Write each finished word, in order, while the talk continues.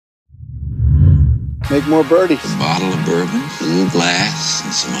make more birdies. A bottle of bourbon, a little glass,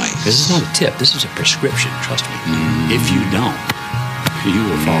 and some ice. This is not a tip. This is a prescription. Trust me. If you don't, you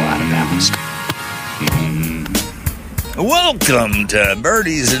will fall out of balance. Welcome to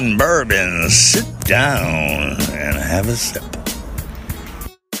Birdies and Bourbon. Sit down and have a sip.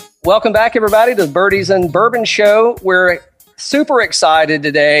 Welcome back, everybody, to the Birdies and Bourbon Show. We're super excited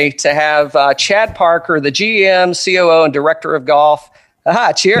today to have Chad Parker, the GM, COO, and Director of Golf.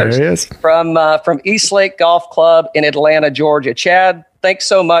 Cheers. There he is. From East Lake Golf Club in Atlanta, Georgia. Chad, thanks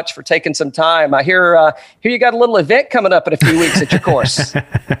so much for taking some time. I hear you got a little event coming up in a few weeks at your course.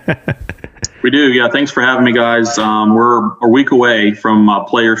 We do, yeah. Thanks for having me, guys. We're a week away from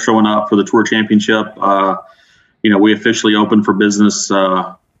players showing up for the Tour Championship. We officially open for business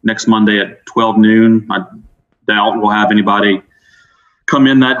next Monday at 12 noon. I doubt we'll have anybody come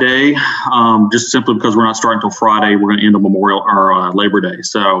in that day, just simply because we're not starting until Friday. We're going to end on Memorial or Labor Day.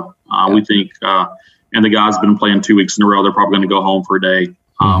 So we think, and the guys have been playing 2 weeks in a row. They're probably going to go home for a day,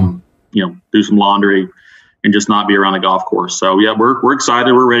 do some laundry, and just not be around the golf course. So yeah, we're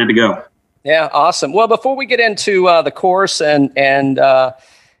excited. We're ready to go. Yeah, awesome. Well, before we get into the course and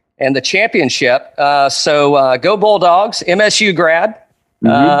the championship, go Bulldogs, MSU grad,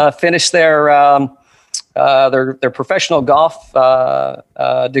 finished their professional golf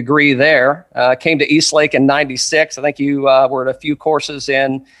degree there. Came to East Lake in '96. I think you were at a few courses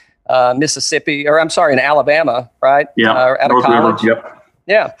in Mississippi, or I'm sorry, in Alabama, right? Yeah, out of college. Yep.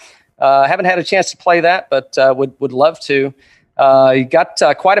 Yeah, haven't had a chance to play that, but would love to. You got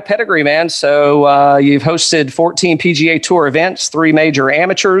quite a pedigree, man. So you've hosted 14 PGA Tour events, 3 major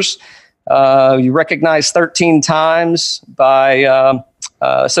amateurs. You recognized 13 times by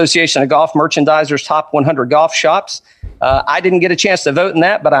Association of Golf Merchandisers Top 100 Golf Shops. I didn't get a chance to vote in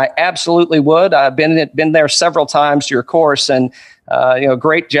that, but I absolutely would. I've been there several times to your course, and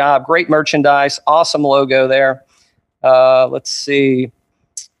great job, great merchandise, awesome logo there. Let's see.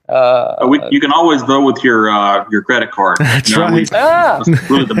 You can always vote with your credit card. That's right. That's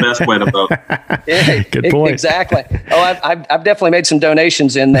really the best way to vote. Yeah, good point. Exactly. Oh, I've definitely made some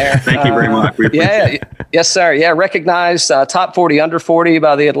donations in there. Thank you very much. We appreciate it. Yes, sir. Yeah, recognized top 40 under 40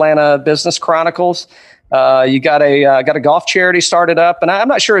 by the Atlanta Business Chronicles. You got a golf charity started up, and I'm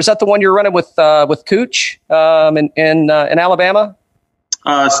not sure, is that the one you're running with Cooch in Alabama?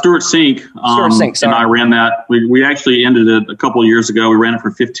 Stuart Sink, and I ran that. We actually ended it a couple of years ago. We ran it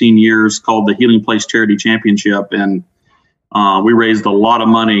for 15 years, called the Healing Place Charity Championship, and we raised a lot of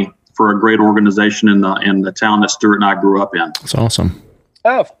money for a great organization in the town that Stuart and I grew up in. That's awesome.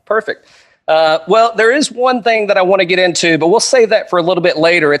 Oh, perfect. Well, there is one thing that I want to get into, but we'll save that for a little bit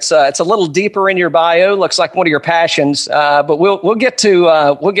later. It's a little deeper in your bio. Looks like one of your passions, but we'll get to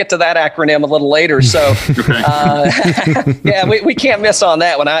that acronym a little later. So, yeah, we can't miss on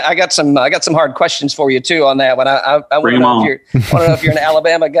that one. I got some hard questions for you too on that one. I want to know if you're an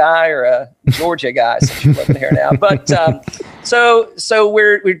Alabama guy or a Georgia guy, since you're living here now. But so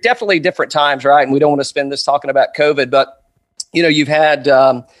we're definitely different times, right? And we don't want to spend this talking about COVID, but you've had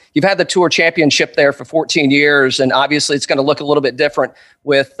the Tour Championship there for 14 years, and obviously it's going to look a little bit different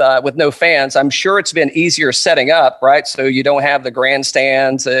with no fans. I'm sure it's been easier setting up, right? So you don't have the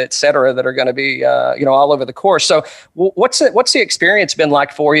grandstands, et cetera, that are going to be all over the course. So what's the experience been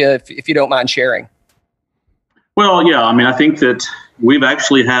like for you, if you don't mind sharing? Well, yeah, I mean, I think that we've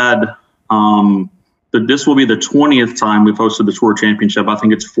actually had this will be the 20th time we've hosted the Tour Championship. I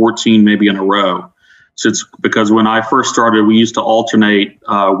think it's 14 maybe in a row. So it's because when I first started, we used to alternate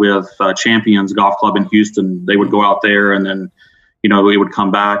with Champions Golf Club in Houston. They would go out there, and then, we would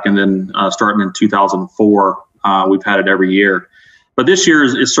come back. And then starting in 2004, we've had it every year. But this year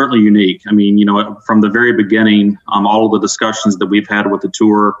is certainly unique. I mean, from the very beginning, all of the discussions that we've had with the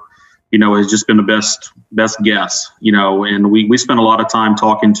Tour, has just been the best guess. And we spent a lot of time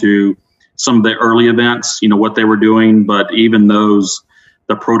talking to some of the early events, what they were doing. But even those,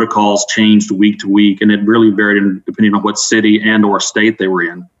 the protocols changed week to week, and it really varied depending on what city and or state they were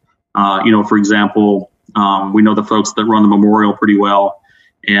in. For example, we know the folks that run the Memorial pretty well,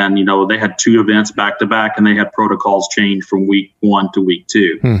 and they had 2 events back to back, and they had protocols change from week 1 to week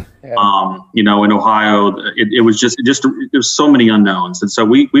 2. Yeah. In Ohio, it was so many unknowns, and so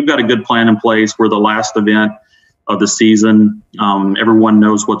we've got a good plan in place. We're the last event of the season. Everyone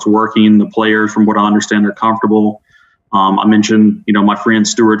knows what's working. The players, from what I understand, are comfortable. I mentioned, my friend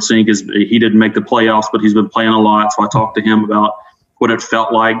Stuart Sink he didn't make the playoffs, but he's been playing a lot. So I talked to him about what it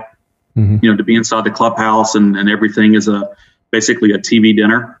felt like, to be inside the clubhouse, and everything is basically a TV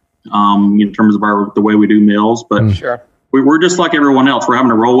dinner, in terms of the way we do meals. But sure. We're just like everyone else. We're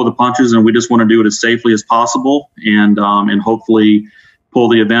having to roll with the punches, and we just want to do it as safely as possible. And hopefully, pull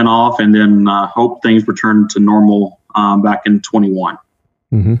the event off, and then hope things return to normal back in 21.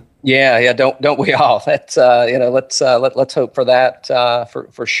 Mm-hmm. Yeah. Don't we all? That's let's hope for that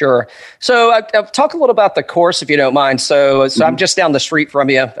for sure. So talk a little about the course, if you don't mind. So I'm just down the street from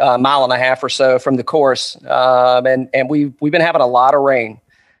you, a mile and a half or so from the course, and we've been having a lot of rain.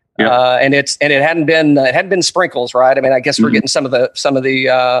 Yeah. And it hadn't been sprinkles, right? I mean, I guess we're getting some of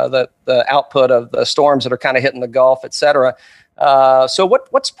the output of the storms that are kind of hitting the Gulf, et cetera. So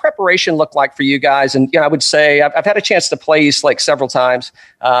what's preparation look like for you guys? And I would say I've had a chance to play East Lake several times.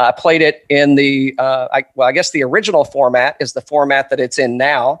 I played it in I guess the original format is the format that it's in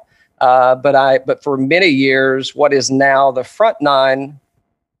now. But for many years, what is now the front nine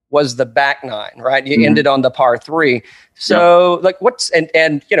was the back nine, right? You ended on the par 3. So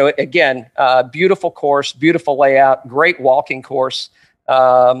again, beautiful course, beautiful layout, great walking course.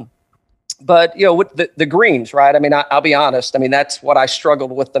 But with the greens, right? I mean, I'll be honest. I mean, that's what I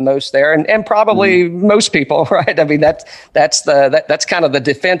struggled with the most there, and probably most people, right? I mean, that's kind of the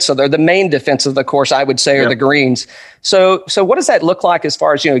defense of the main defense of the course, I would say, are the greens. So what does that look like as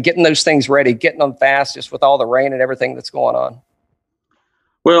far as getting those things ready, getting them fast, just with all the rain and everything that's going on?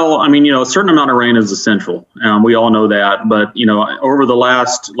 Well, I mean, a certain amount of rain is essential. We all know that. But, over the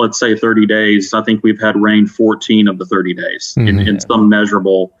last, let's say, 30 days, I think we've had rain 14 of the 30 days in some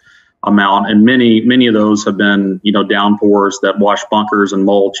measurable amount. And many of those have been, downpours that wash bunkers and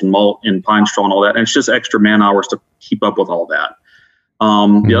mulch and pine straw and all that. And it's just extra man hours to keep up with all that.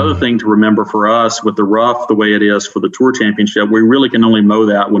 The other thing to remember for us with the rough, the way it is for the Tour Championship, we really can only mow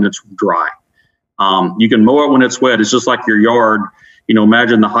that when it's dry. You can mow it when it's wet. It's just like your yard.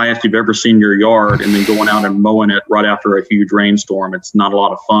 Imagine the highest you've ever seen your yard and then going out and mowing it right after a huge rainstorm. It's not a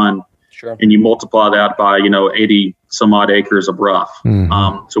lot of fun. Sure. And you multiply that by, 80 some odd acres of rough. You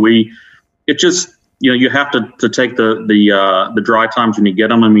have to take the dry times when you get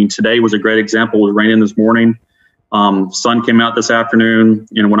them. I mean, today was a great example. It was raining this morning. Sun came out this afternoon.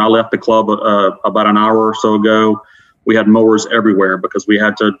 When I left the club about an hour or so ago, we had mowers everywhere because we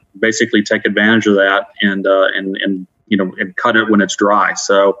had to basically take advantage of that and cut it when it's dry.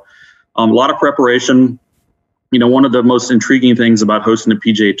 So a lot of preparation. One of the most intriguing things about hosting a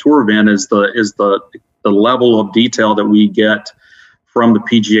PGA Tour event is the level of detail that we get from the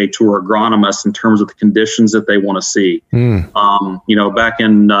PGA Tour agronomists in terms of the conditions that they want to see. Back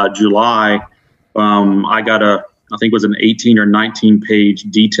in July, I got I think it was an 18 or 19 page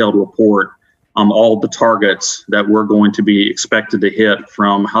detailed report all of the targets that we're going to be expected to hit,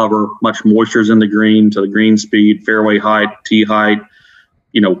 from however much moisture is in the green to the green speed, fairway height, tee height,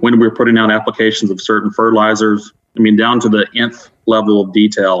 when we're putting out applications of certain fertilizers, down to the nth level of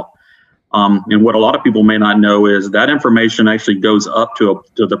detail. And what a lot of people may not know is that information actually goes up to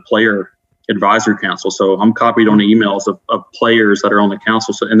the player advisory council. So I'm copied on the emails of players that are on the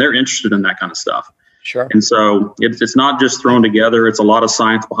council, and they're interested in that kind of stuff. Sure. And so it's not just thrown together. It's a lot of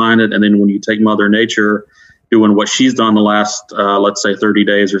science behind it. And then when you take Mother Nature doing what she's done the last, let's say 30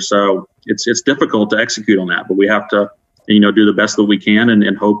 days or so, it's difficult to execute on that, but we have to, do the best that we can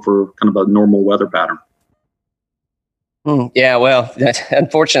and hope for kind of a normal weather pattern. Yeah, well,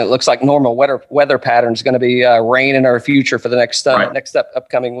 unfortunately, it looks like normal weather pattern is going to be rain in our future for the next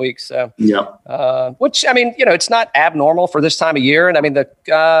upcoming weeks. So, which it's not abnormal for this time of year. And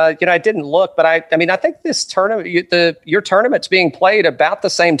I didn't look, but I think this tournament, your tournament's being played about the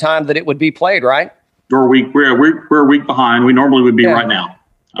same time that it would be played, right? We're a week behind. We normally would be right now.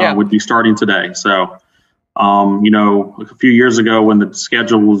 Would be starting today. So. A few years ago when the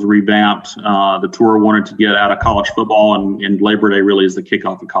schedule was revamped, the tour wanted to get out of college football, and Labor Day really is the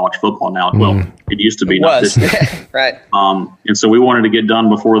kickoff of college football now. Well, it used to be. It was. Right. And so we wanted to get done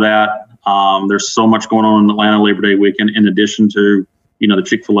before that. There's so much going on in Atlanta Labor Day weekend, in addition to, the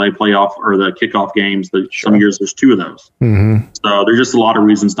Chick-fil-A playoff or the kickoff games. Some years there's 2 of those. So there's just a lot of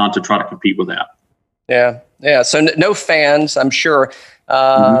reasons not to try to compete with that. Yeah. So no fans, I'm sure.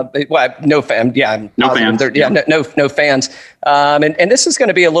 No fans. Yeah, no fans. No fans. And this is going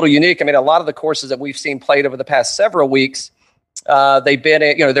to be a little unique. A lot of the courses that we've seen played over the past several weeks, they've been,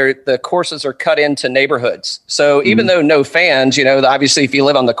 the courses are cut into neighborhoods. So even though no fans, obviously if you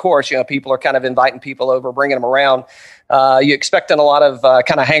live on the course, people are kind of inviting people over, bringing them around. You expecting a lot of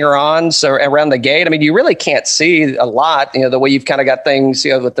kind of hanger-ons around the gate. You really can't see a lot, the way you've kind of got things,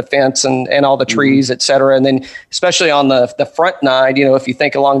 with the fence and all the trees, et cetera. And then especially on the front nine, if you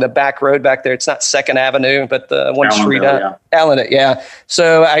think along the back road back there, it's not 2nd Avenue, but the one street up. Allendale, yeah.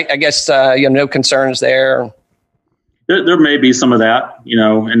 So I guess, no concerns there. There may be some of that,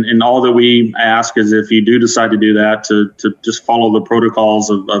 and all that we ask is if you do decide to do that, to just follow the protocols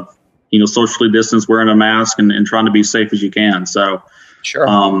of socially distance, wearing a mask and trying to be safe as you can. So, Sure.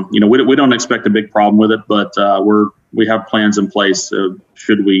 We don't expect a big problem with it, but we have plans in place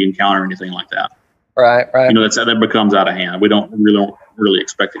should we encounter anything like that. Right. That becomes out of hand. We don't really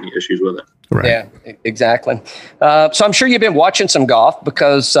expect any issues with it. Right. Yeah, exactly. So I'm sure you've been watching some golf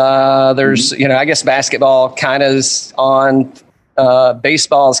because there's, I guess basketball kind of is on,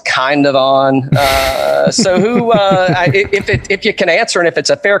 baseball's kind of on. So who, if you can answer, and if it's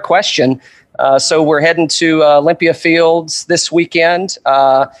a fair question, so we're heading to Olympia Fields this weekend.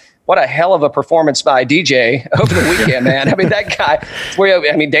 What a hell of a performance by DJ over the weekend, man. I mean, that guy,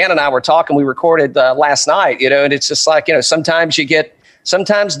 Dan and I were talking, we recorded last night, and it's just like, sometimes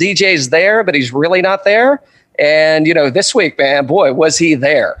DJ's there, but he's really not there. And, this week, man, boy, was he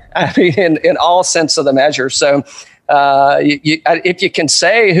there. I mean, in all sense of the measure. So if you can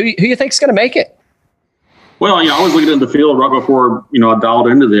say who you think is going to make it. Well, I was looking at the field right before, I dialed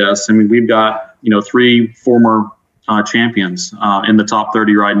into this. I mean, we've got, 3 former champions in the top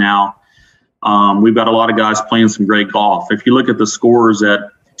 30 right now. We've got a lot of guys playing some great golf. If you look at the scores at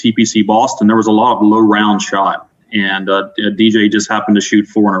TPC Boston, there was a lot of low round shot, and DJ just happened to shoot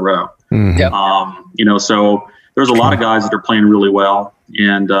 4 in a row. Mm-hmm. So there's a lot of guys that are playing really well,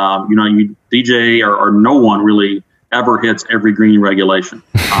 and DJ or no one really ever hits every green regulation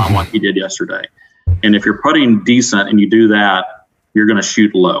like he did yesterday. And if you're putting decent and you do that, you're going to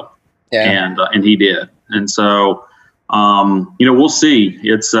shoot low. Yeah. And he did. And so, we'll see.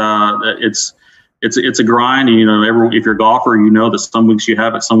 It's a grind. If you're a golfer, that some weeks you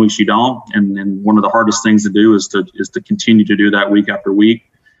have it, some weeks you don't. And one of the hardest things to do is to continue to do that week after week.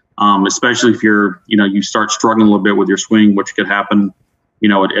 Especially if you start struggling a little bit with your swing, which could happen,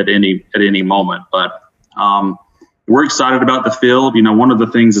 at any moment. But we're excited about the field. One of the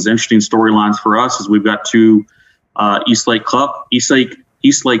things that's interesting storylines for us is we've got 2 East Lake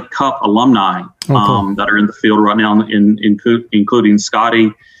Cup alumni that are in the field right now, including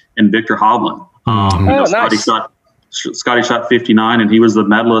Scotty and Victor Hovland. Nice. Scotty shot 59, and he was the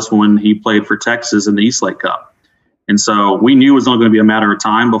medalist when he played for Texas in the East Lake Cup. And so we knew it was only going to be a matter of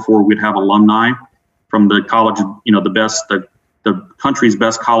time before we'd have alumni from the college, the country's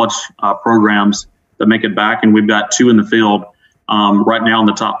best college programs that make it back. And we've got 2 in the field right now in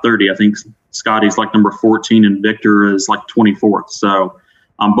the top 30. I think Scotty's like number 14 and Victor is like 24th. So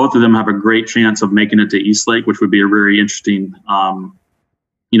both of them have a great chance of making it to East Lake, which would be a very interesting,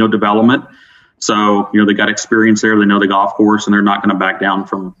 development. So, they got experience there. They know the golf course, and they're not going to back down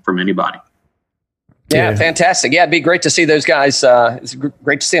from anybody. Yeah, fantastic. Yeah, it'd be great to see those guys. It's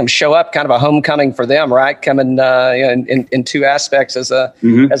great to see them show up, kind of a homecoming for them, right? Coming in 2 aspects as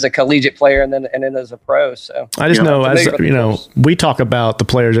a collegiate player and then as a pro. So I just know, we talk about the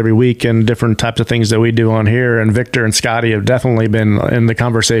players every week and different types of things that we do on here. And Victor and Scotty have definitely been in the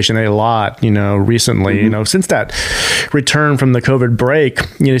conversation a lot, recently. Mm-hmm. Since that return from the COVID break,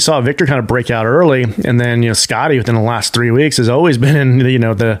 you saw Victor kind of break out early, and then Scotty within the last 3 weeks has always been in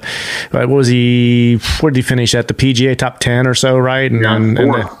what was he? Where did he finish at? The PGA top 10 or so, right? And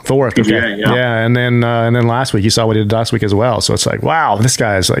fourth. Okay. PGA, yeah. And then last week you saw what he did last week as well. So it's like, wow, this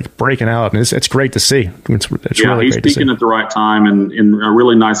guy is like breaking out, and it's great to see. It's really he's great to see. Peaking at the right time, and a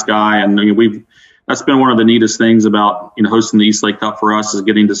really nice guy. And that's been one of the neatest things about hosting the East Lake Cup for us is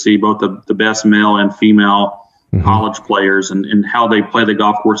getting to see both the best male and female college players and how they play the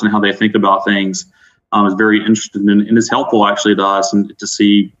golf course and how they think about things. Is very interesting and it's helpful actually to us and to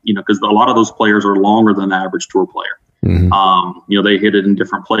see, because a lot of those players are longer than the average tour player. Mm-hmm. They hit it in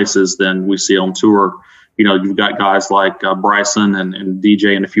different places than we see on tour. You've got guys like Bryson and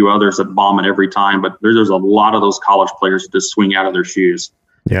DJ and a few others that bomb it every time, but there's a lot of those college players that just swing out of their shoes.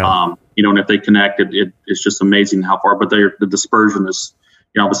 Yeah. And if they connect, it's just amazing how far, but the dispersion is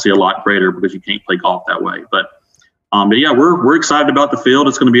obviously a lot greater because you can't play golf that way. But yeah, we're excited about the field.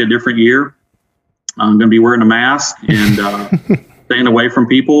 It's going to be a different year. I'm going to be wearing a mask and staying away from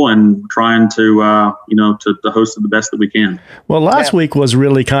people and trying to host it the best that we can. Well, last week was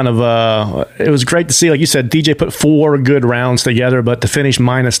really kind of it was great to see, like you said, DJ put 4 good rounds together, but to finish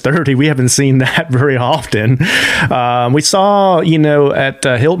minus 30, we haven't seen that very often. We saw, at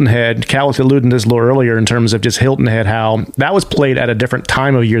Hilton Head, Cal was alluding to this a little earlier in terms of just Hilton Head, how that was played at a different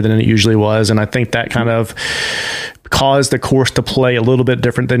time of year than it usually was. And I think that kind of caused the course to play a little bit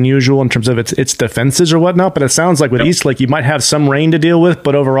different than usual in terms of its defenses or whatnot. But it sounds like with East Lake, you might have some rain to deal with,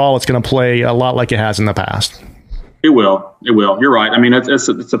 but overall it's going to play a lot like it has in the past. It will. You're right. I mean, it's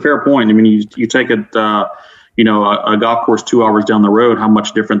a fair point. I mean, you take it, a golf course 2 hours down the road, how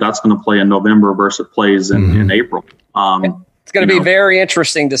much different that's going to play in November versus it plays in April. It's going to be very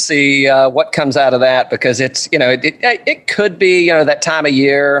interesting to see what comes out of that, because it's, it could be, that time of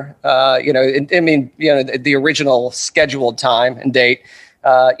year, the original scheduled time and date.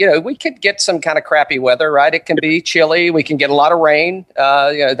 We could get some kind of crappy weather, right? It can be chilly. We can get a lot of rain.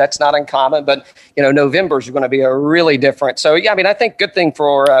 That's not uncommon, but November's going to be a really different. So yeah, I mean, I think good thing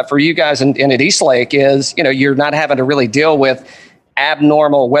for you guys in at Eastlake is, you're not having to really deal with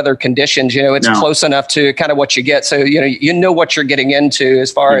abnormal weather conditions. It's close enough to kind of what you get. So, you know what you're getting into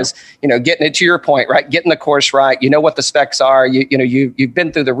as far as, getting it to your point, right? Getting the course right. What the specs are, you've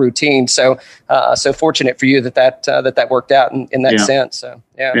been through the routine. So, so fortunate for you that worked out in that sense. So,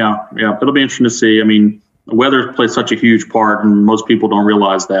 yeah. It'll be interesting to see. I mean, weather plays such a huge part, and most people don't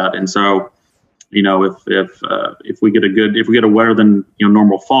realize that. And so, if we get a wetter than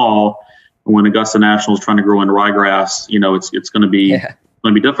normal fall, when Augusta National is trying to grow in ryegrass, it's going to be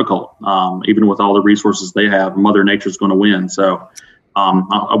difficult. Even with all the resources they have, Mother Nature's going to win. So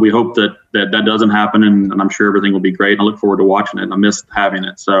we hope that doesn't happen, and I'm sure everything will be great. I look forward to watching it. I miss having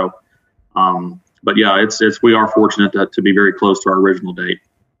it. So, but yeah, we are fortunate to be very close to our original date.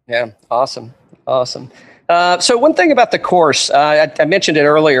 Yeah, awesome. So one thing about the course, I mentioned it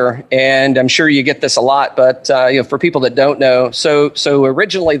earlier, and I'm sure you get this a lot, but for people that don't know, so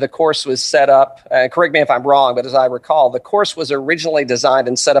originally the course was set up, correct me if I'm wrong, but as I recall, the course was originally designed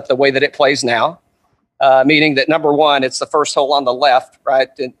and set up the way that it plays now, meaning that number one, it's the first hole on the left, right,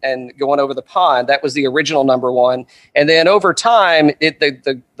 and going over the pond. That was the original number one. And then over time,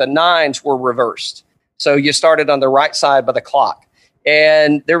 the nines were reversed. So you started on the right side by the clock.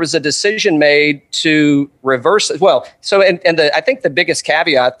 And there was a decision made to reverse it. Well, so I think the biggest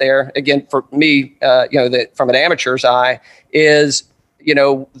caveat there, again, for me, from an amateur's eye, is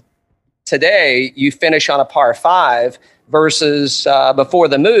today you finish on a par 5 versus before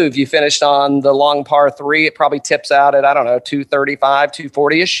the move you finished on the long par 3. It probably tips out at 235,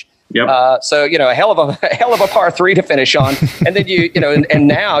 240ish. Yep. So a hell of a par 3 to finish on, and then and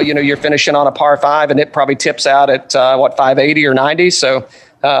now you're finishing on a par 5, and it probably tips out at 580 or 90, so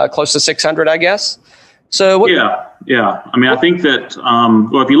close to 600, I guess. So yeah. I mean, I think that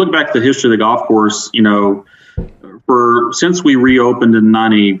if you look back at the history of the golf course, since we reopened in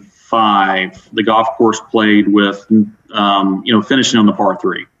 '95, the golf course played with finishing on the par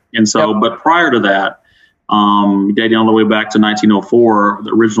 3, and so but prior to that. Dating all the way back to 1904,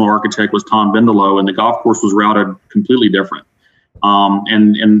 the original architect was Tom Bendelow, and the golf course was routed completely different.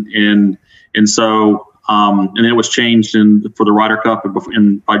 And then it was changed for the Ryder Cup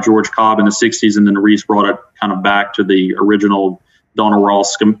by George Cobb in the 60s, and then Reese brought it kind of back to the original Donald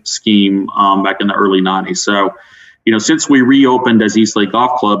Ross scheme back in the early 90s. So, since we reopened as Eastlake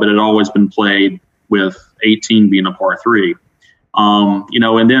Golf Club, it had always been played with 18 being a par 3.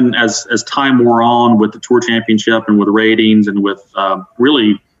 And then as time wore on with the Tour Championship and with ratings and with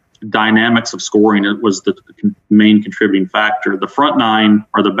really dynamics of scoring, it was the main contributing factor. The front 9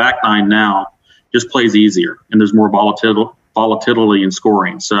 or the back 9 now just plays easier, and there's more volatility in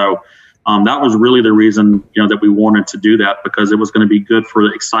scoring. So that was really the reason that we wanted to do that, because it was going to be good for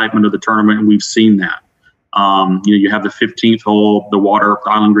the excitement of the tournament, and we've seen that. You have the 15th hole, the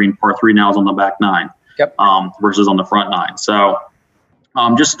Island Green par 3 now is on the back 9. Yep. Versus on the front 9. So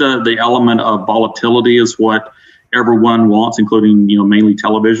just the element of volatility is what everyone wants, including, mainly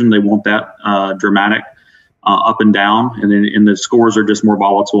television. They want that dramatic up and down. And the scores are just more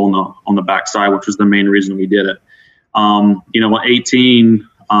volatile on the backside, which was the main reason we did it. 18,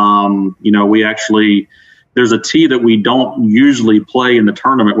 we actually, there's a tee that we don't usually play in the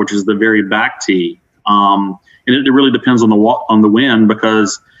tournament, which is the very back tee. And it really depends on the wind,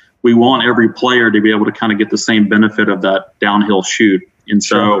 because we want every player to be able to kind of get the same benefit of that downhill shoot. And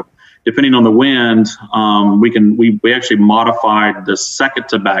so depending on the wind, we actually modified the second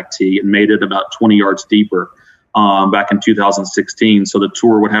to back tee and made it about 20 yards deeper back in 2016. So the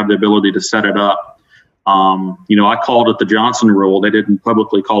tour would have the ability to set it up. I called it the Johnson rule. They didn't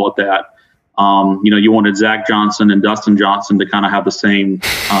publicly call it that. You wanted Zach Johnson and Dustin Johnson to kind of have the same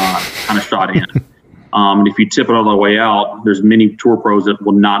kind of shot in. And if you tip it all the way out, there's many tour pros that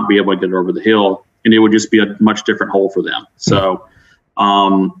will not be able to get over the hill, and it would just be a much different hole for them. So,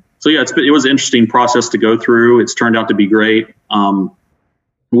 it was an interesting process to go through. It's turned out to be great.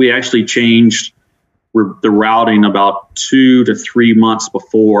 We actually changed the routing about 2 to 3 months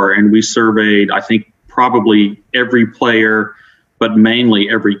before, and we surveyed, I think, probably every player, but mainly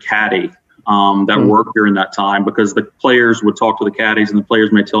every caddy that worked during that time, because the players would talk to the caddies, and the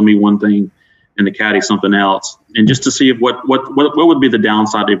players may tell me one thing and the caddy something else, and just to see what would be the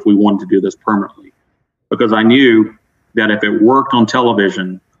downside if we wanted to do this permanently. Because I knew that if it worked on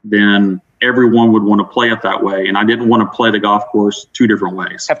television, then everyone would want to play it that way. And I didn't want to play the golf course two different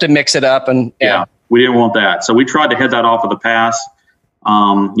ways. Have to mix it up. And yeah, we didn't want that. So we tried to head that off of the pass.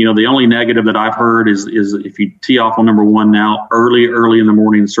 The only negative that I've heard is if you tee off on number one now, early in the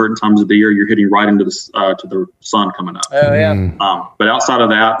morning, certain times of the year, you're hitting right into the sun coming up. Oh, yeah. But outside of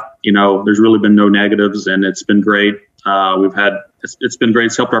that, there's really been no negatives, and it's been great. It's been great.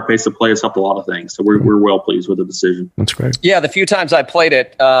 It's helped our pace of play. It's helped a lot of things. So we're well pleased with the decision. That's great. Yeah, the few times I played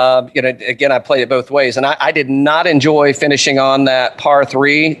it, again, I played it both ways, and I did not enjoy finishing on that par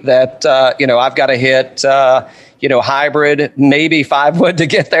 3 that, I've got to hit, hybrid, maybe 5 wood to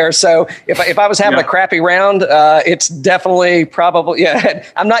get there. So if I was having a crappy round, it's definitely probably,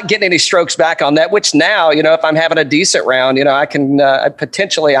 I'm not getting any strokes back on that, which now, if I'm having a decent round, I can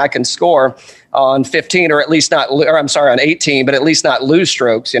potentially score on 15 or at least not, or I'm sorry, on 18, but at least not lose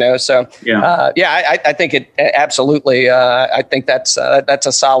strokes, So, I think it absolutely, I think that's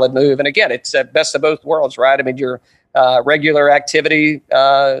a solid move. And again, it's best of both worlds, right? I mean, your regular activity,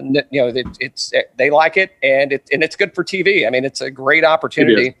 they like it, and it's good for TV. I mean, it's a great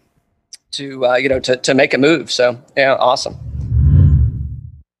opportunity to make a move. So, awesome.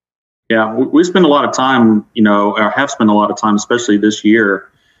 Yeah, we spend a lot of time, or have spent a lot of time, especially this year,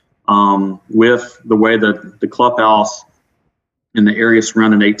 with the way that the clubhouse in the area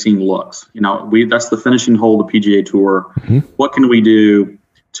surrounding 18 looks. That's the finishing hole of the PGA Tour. Mm-hmm. What can we do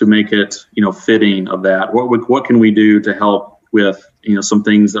to make it, fitting of that? What can we do to help with, some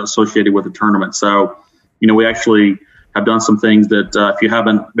things associated with the tournament? So, we actually have done some things that if you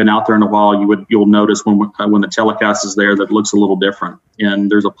haven't been out there in a while, you'll notice when the telecast is there that it looks a little different.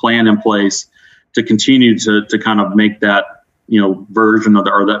 And there's a plan in place to continue to kind of make that, version of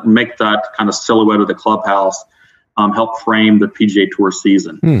make that kind of silhouette of the clubhouse help frame the PGA Tour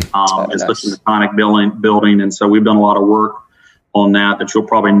season. It's such an iconic building. And so we've done a lot of work on that you'll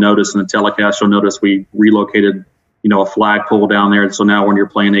probably notice in the telecast. You'll notice we relocated, a flagpole down there. And so now when you're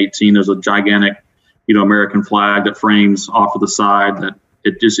playing 18, there's a gigantic, American flag that frames off of the side that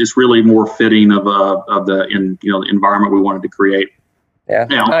it's really more fitting of the environment we wanted to create. Yeah,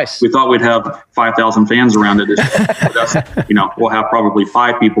 now, nice. We thought we'd have 5,000 fans around it. We'll have probably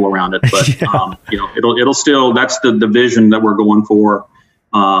 5 people around it, but it'll still, that's the vision that we're going for.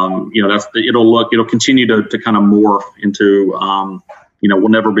 It'll continue to kind of morph into, we'll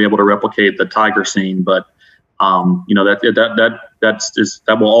never be able to replicate the Tiger scene, but that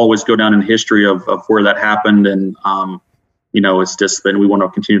will always go down in history of where that happened. And, it's just been, we want to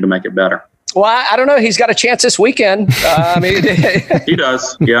continue to make it better. Well, I don't know. He's got a chance this weekend. He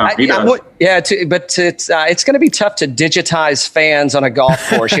does. Yeah, he does. But it's going to be tough to digitize fans on a golf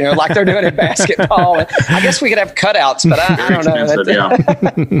course, like they're doing in basketball. I guess we could have cutouts, but I don't know.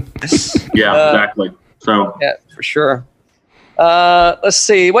 Exactly. So yeah, for sure. Let's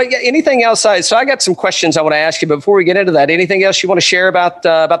see. Anything else? So I got some questions I want to ask you, but before we get into that, anything else you want to share about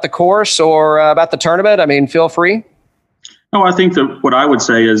the course or about the tournament? I mean, feel free. No, I think that what I would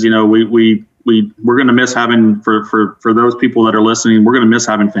say is, we're going to miss having for those people that are listening, we're going to miss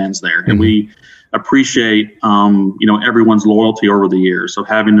having fans there. Mm-hmm. And we appreciate, everyone's loyalty over the years of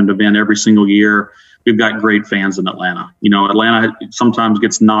having an event every single year. We've got great fans in Atlanta. Atlanta sometimes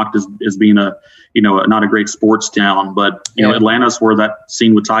gets knocked as being not a great sports town, but Atlanta's where that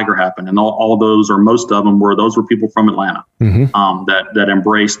scene with Tiger happened, and all of those, or most of them, were people from Atlanta. Mm-hmm. That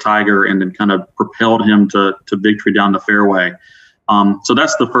embraced Tiger and then kind of propelled him to victory down the fairway. So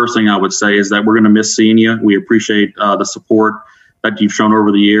that's the first thing I would say, is that we're going to miss seeing you. We appreciate the support that you've shown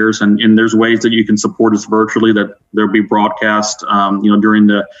over the years, and there's ways that you can support us virtually, that there'll be broadcast,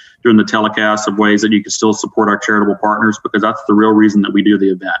 during the telecast, of ways that you can still support our charitable partners, because that's the real reason that we do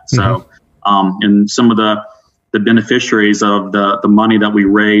the event. Mm-hmm. So, and some of the beneficiaries of the money that we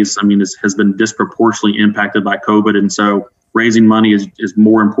raise, has been disproportionately impacted by COVID. And so raising money is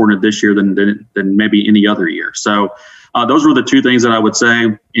more important this year than maybe any other year. So, those were the two things that I would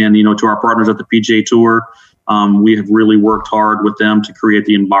say. And, to our partners at the PGA Tour, we have really worked hard with them to create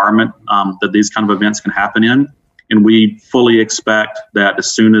the environment that these kind of events can happen in. And we fully expect that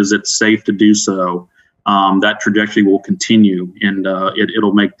as soon as it's safe to do so, that trajectory will continue, and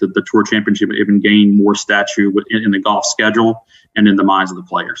it'll make the Tour Championship even gain more stature in the golf schedule and in the minds of the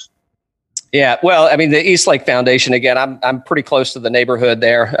players. Yeah, well, the East Lake Foundation, again, I'm pretty close to the neighborhood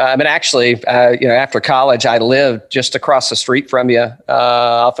there. Actually, after college, I lived just across the street from you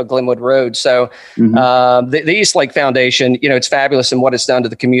off of Glenwood Road. So mm-hmm. The East Lake Foundation, it's fabulous in what it's done to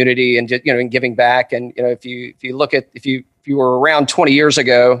the community, and in giving back. And if you you were around 20 years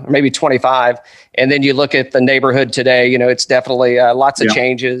ago, or maybe 25, and then you look at the neighborhood today, you know, it's definitely lots of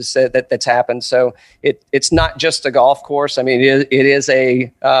changes that's happened. So it's not just a golf course. I mean, it is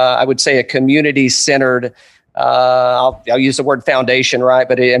I would say a community centered, I'll use the word foundation, right?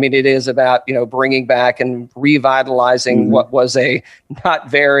 But it is about, you know, bringing back and revitalizing what was a not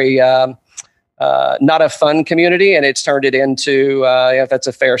very, not a fun community, and it's turned it into, if that's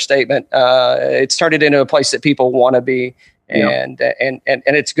a fair statement, it's turned it into a place that people want to be, and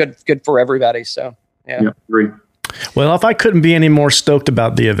it's good for everybody. So, agree. Well, if I couldn't be any more stoked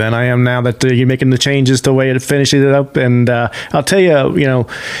about the event, I am now that you're making the changes to the way it finishes it up. And I'll tell you, you know,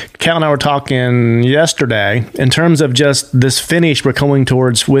 Cal and I were talking yesterday in terms of just this finish we're coming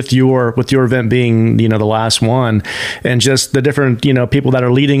towards with your event being, you know, the last one, and just the different, you know, people that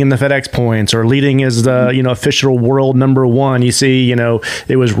are leading in the FedEx points or leading as the, you know, official world number one. You see, you know,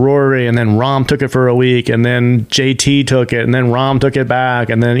 it was Rory, and then Rahm took it for a week, and then JT took it, and then Rahm took it back,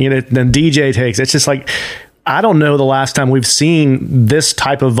 and then, you know, then DJ takes it. It's just like, I don't know the last time we've seen this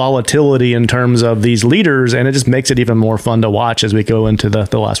type of volatility in terms of these leaders, and it just makes it even more fun to watch as we go into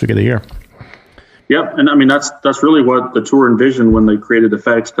the last week of the year. Yep, and I mean that's really what the tour envisioned when they created the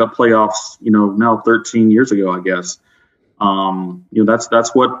FedEx Cup playoffs. You know, now 13 years ago, I guess. You know,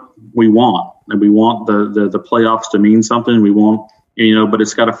 that's what we want, and we want the playoffs to mean something. We want, you know, but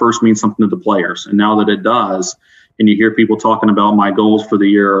it's got to first mean something to the players, and now that it does. And you hear people talking about my goals for the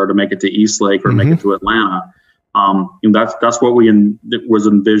year are to make it to Eastlake or make it to Atlanta. And that's what was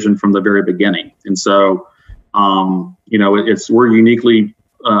envisioned from the very beginning. And so, you know, we're uniquely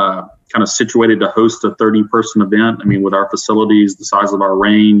kind of situated to host a 30-person event. I mean, with our facilities, the size of our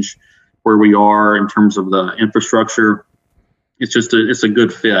range, where we are in terms of the infrastructure, it's a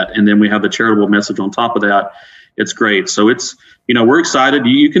good fit. And then we have the charitable message on top of that. It's great. So it's, you know, we're excited.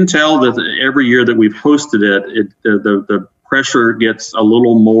 You can tell that every year that we've hosted it, the pressure gets a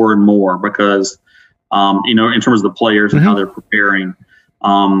little more and more because, you know, in terms of the players and how they're preparing.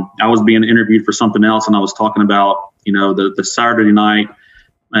 I was being interviewed for something else, and I was talking about, you know, the Saturday night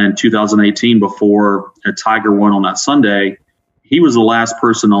in 2018 before Tiger won on that Sunday. He was the last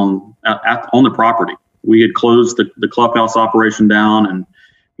person on the property. We had closed the clubhouse operation down, and,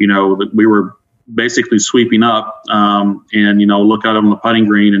 you know, we were basically sweeping up, and, you know, look at him on the putting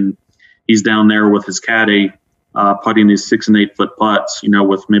green, and he's down there with his caddy, putting these 6 and 8 foot putts, you know,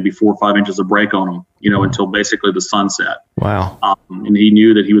 with maybe 4 or 5 inches of break on them, you know, until basically the sunset. Wow. And he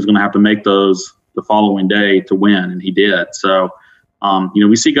knew that he was going to have to make those the following day to win, and he did. So, you know,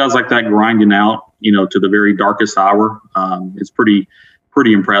 we see guys like that grinding out, you know, to the very darkest hour. It's pretty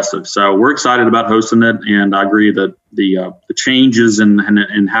impressive. So we're excited about hosting it, and I agree that the changes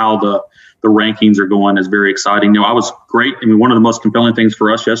and how the rankings are going is very exciting. You know, I was great. I mean, one of the most compelling things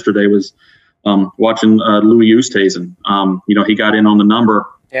for us yesterday was watching Louis Oosthuizen. You know, he got in on the number.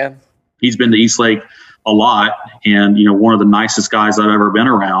 Yeah. He's been to Eastlake a lot, and, you know, one of the nicest guys I've ever been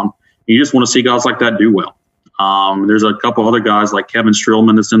around. You just want to see guys like that do well. There's a couple other guys like Kevin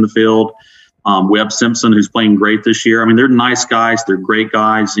Streelman that's in the field. Webb Simpson, who's playing great this year. I mean, they're nice guys. They're great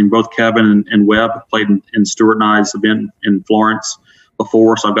guys. And both Kevin and Webb played in Stuart and I's event in Florence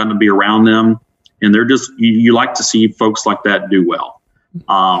before, so I've gotten to be around them. And they're just, you like to see folks like that do well.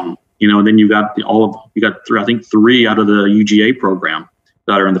 You know, and then you got I think 3 out of the UGA program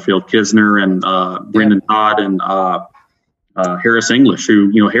that are in the field: Kisner and Brendan Todd and Harris English, who,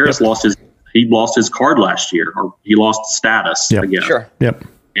 you know, Harris lost his card last year, or he lost status again. Sure. Yep.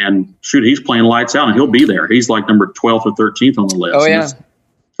 And shoot, he's playing lights out, and he'll be there. He's like number 12th or 13th on the list. Oh, yeah.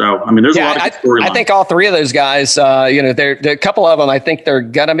 So, I mean, there's a lot of storylines. I think all 3 of those guys, you know, they're a couple of them, I think they're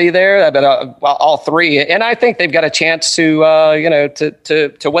going to be there, but all 3. And I think they've got a chance to, you know,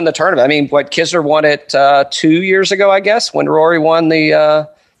 to win the tournament. I mean, Kisner won it 2 years ago, I guess, when Rory won the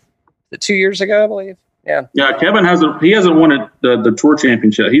 2 years ago, I believe. Yeah. Yeah. Kevin hasn't won it, the tour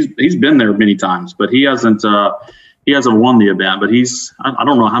championship. He's been there many times, but he hasn't won the event, but I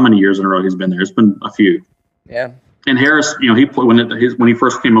don't know how many years in a row he's been there. It's been a few. Yeah. And Harris, you know, he played when he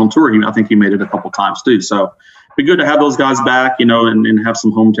first came on tour. I think he made it a couple times too. So it'd be good to have those guys back, you know, and have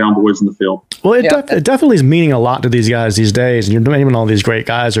some hometown boys in the field. Well, it definitely is meaning a lot to these guys these days. And you're naming all these great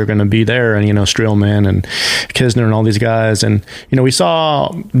guys are going to be there, and, you know, Streelman and Kisner and all these guys. And, you know, we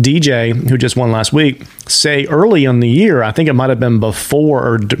saw DJ, who just won last week, say early in the year, I think it might have been before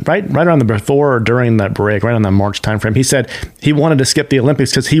or right around the before or during that break, right on that March timeframe, he said he wanted to skip the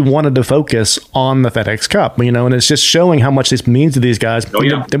Olympics because he wanted to focus on the FedEx Cup, you know, and it's just showing how much this means to these guys. Oh,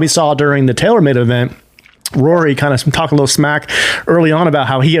 yeah. Then we saw during the TaylorMade event, Rory kind of talking a little smack early on about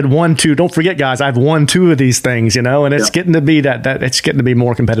how he had won 2. Don't forget, guys, I've won 2 of these things, you know, and it's getting to be that it's getting to be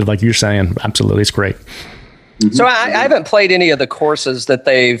more competitive, like you're saying. Absolutely. It's great. So I haven't played any of the courses that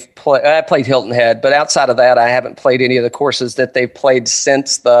they've played. I played Hilton Head, but outside of that, I haven't played any of the courses that they've played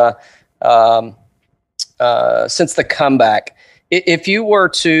since the comeback. If you were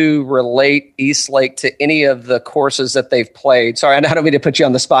to relate East Lake to any of the courses that they've played, sorry, I don't mean to put you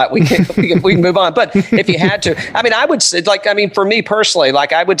on the spot. We can move on. But if you had to, I mean, I would say, for me personally,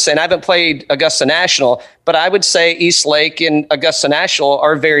 I would say, and I haven't played Augusta National, but I would say East Lake and Augusta National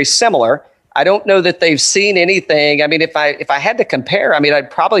are very similar. I don't know that they've seen anything. I mean, if I had to compare, I mean,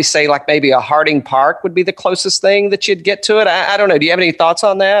 I'd probably say maybe a Harding Park would be the closest thing that you'd get to it. I don't know. Do you have any thoughts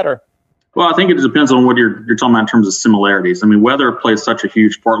on that, or? Well, I think it depends on what you're talking about in terms of similarities. I mean, weather plays such a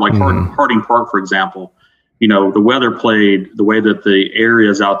huge part. Like Harding Park, for example, the weather played, the way that the area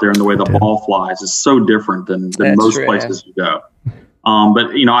is out there and the way the ball flies is so different than most places you go.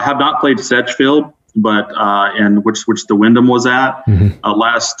 But I have not played Sedgefield, but and which the Wyndham was at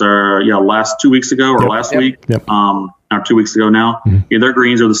last 2 weeks ago or last week. Or 2 weeks ago now. Their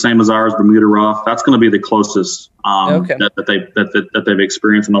greens are the same as ours, Bermuda rough. That's going to be the closest that they've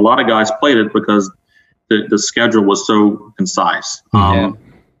experienced, and a lot of guys played it because the schedule was so concise.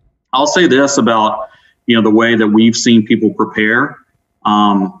 I'll say this about the way that we've seen people prepare.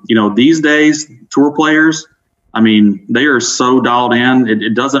 These days, tour players, I mean, they are so dialed in.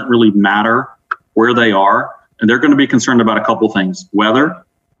 It doesn't really matter where they are, and they're going to be concerned about a couple things: weather, and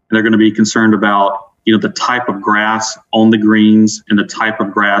they're going to be concerned about the type of grass on the greens and the type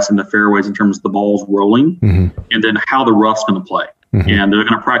of grass in the fairways in terms of the balls rolling, and then how the rough's going to play. And they're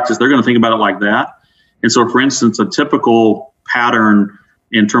going to practice. They're going to think about it like that. And so, for instance, a typical pattern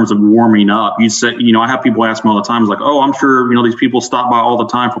in terms of warming up, you say, I have people ask me all the time, it's like, oh, I'm sure, these people stop by all the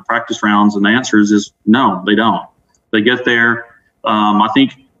time for practice rounds. And the answer is no, they don't. They get there. I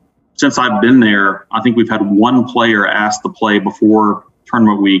think since I've been there, I think we've had one player ask to play before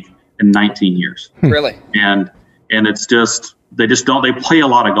tournament week in 19 years. Really? And it's just, they play a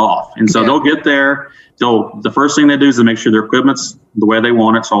lot of golf. And so they'll get there. The first thing they do is to make sure their equipment's the way they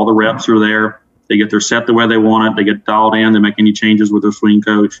want it. So all the reps are there. They get their set the way they want it. They get dialed in. They make any changes with their swing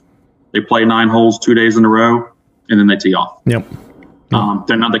coach. They play 9 holes 2 days in a row, and then they tee off. Yep.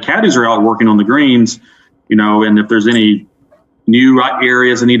 Then now the caddies are out working on the greens, and if there's any new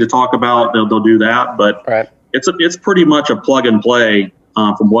areas they need to talk about, they'll do that. But it's pretty much a plug and play.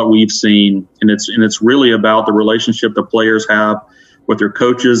 From what we've seen, and it's really about the relationship the players have with their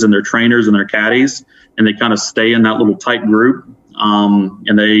coaches and their trainers and their caddies, and they kind of stay in that little tight group.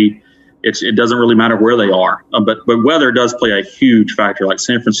 And it doesn't really matter where they are, but weather does play a huge factor. Like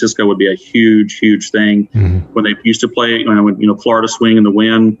San Francisco would be a huge thing when they used to play. When Florida swing in the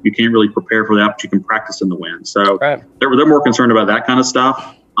wind, you can't really prepare for that, but you can practice in the wind. So they're more concerned about that kind of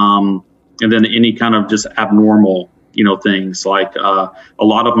stuff, and then any kind of just abnormal. Things like a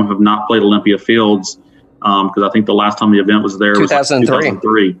lot of them have not played Olympia Fields because I think the last time the event was there was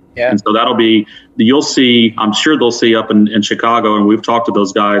 2003. And so you'll see, I'm sure they'll see up in Chicago, and we've talked to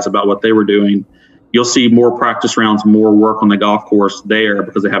those guys about what they were doing. You'll see more practice rounds, more work on the golf course there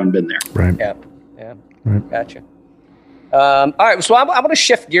because they haven't been there. Right. Yeah. Right. Gotcha. All right, so I want to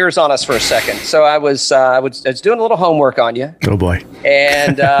shift gears on us for a second. So I was doing a little homework on you. Oh boy!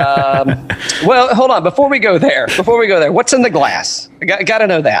 And well, hold on. Before we go there, what's in the glass? I got to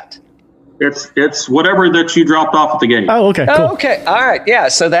know that. It's whatever that you dropped off at the gate. Oh, okay. Cool. Oh, okay. All right. Yeah.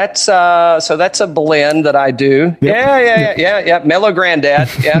 So that's a blend that I do. Yep. Yeah. Mellow Granddad.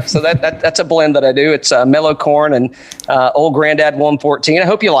 Yeah. So that's a blend that I do. It's mellow corn and Old Granddad 114. I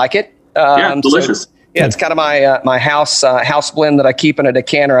hope you like it. Delicious. Yeah, it's kind of my house blend that I keep in a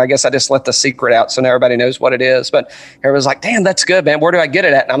decanter. I guess I just let the secret out so now everybody knows what it is. But everybody's like, "Damn, that's good, man. Where do I get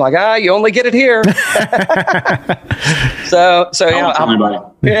it at?" And I'm like, you only get it here. so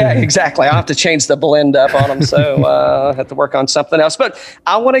yeah, exactly. I'll have to change the blend up on them. So I have to work on something else. But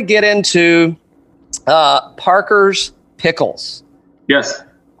I want to get into Parker's Pickles. Yes.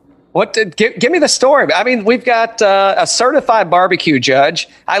 Give me the story. I mean, we've got a certified barbecue judge.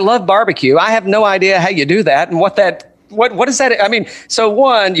 I love barbecue. I have no idea how you do that and what is that? I mean, so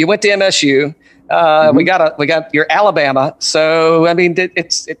one, you went to MSU. We got your Alabama. So I mean,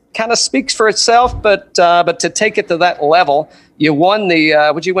 it kind of speaks for itself. But to take it to that level, you won the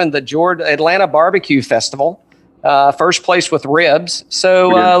Atlanta Barbecue Festival, first place with ribs.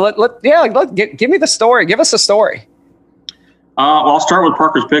 So give me the story. Give us a story. Well, I'll start with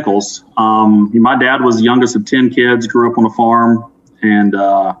Parker's Pickles. My dad was the youngest of 10 kids, grew up on a farm, and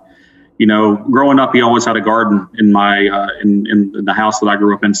growing up, he always had a garden in my in the house that I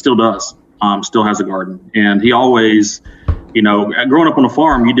grew up in. Still does, still has a garden, and he always, growing up on a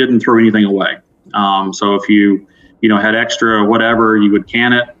farm, you didn't throw anything away. So if you had extra whatever, you would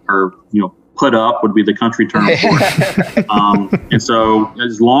can it or put up would be the country term for it. And so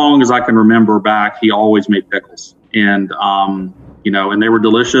as long as I can remember back, he always made pickles, and and they were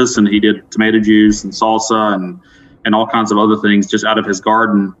delicious. And he did tomato juice and salsa and all kinds of other things just out of his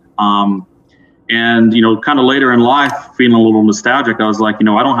garden. And kind of later in life, feeling a little nostalgic, I was like,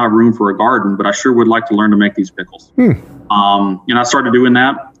 I don't have room for a garden, but I sure would like to learn to make these pickles. And I started doing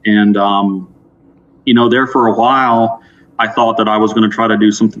that, and there for a while, I thought that I was going to try to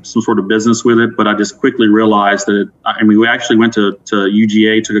do some sort of business with it, but I just quickly realized that we actually went to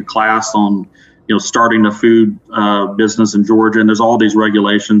UGA, took a class on starting a food business in Georgia, and there's all these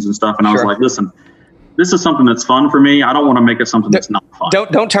regulations and stuff, and I was like, listen, this is something that's fun for me. I don't want to make it something that's not fun.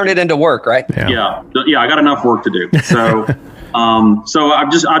 Don't turn it into work, right? Yeah. I got enough work to do. So, so I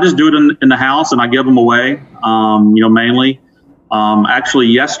just do it in the house, and I give them away. Mainly. Actually,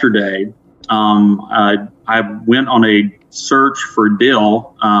 yesterday, I went on a search for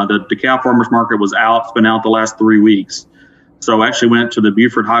dill. The DeKalb Farmers Market was out. It's been out the last 3 weeks. So I actually went to the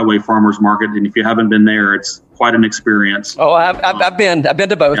Buford Highway Farmers Market, and if you haven't been there, it's quite an experience. Oh, I've been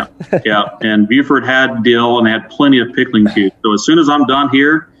to both. Yeah. And Buford had dill, and they had plenty of pickling cubes. So as soon as I'm done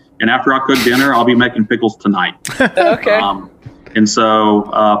here, and after I cook dinner, I'll be making pickles tonight. Okay. And so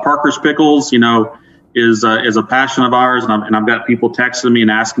Parker's Pickles, is a passion of ours, and I've got people texting me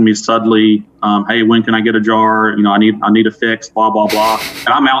and asking me suddenly, hey, when can I get a jar? I need a fix, blah blah blah. And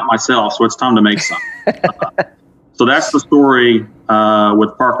I'm out myself, so it's time to make some. So that's the story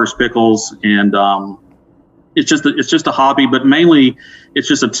with Parker's Pickles, and it's just a hobby, but mainly it's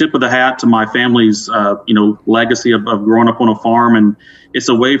just a tip of the hat to my family's legacy of growing up on a farm, and it's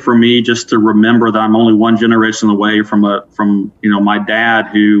a way for me just to remember that I'm only one generation away from my dad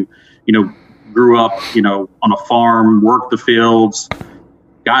who grew up on a farm, worked the fields,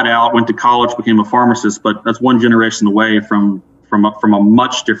 got out, went to college, became a pharmacist, but that's one generation away from a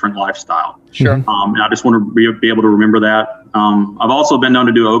much different lifestyle. Sure. And I just want to be able to remember that. I've also been known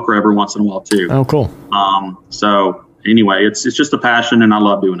to do okra every once in a while too. Oh, cool. So anyway, it's just a passion, and I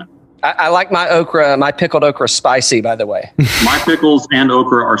love doing it. I like my pickled okra spicy, by the way. My pickles and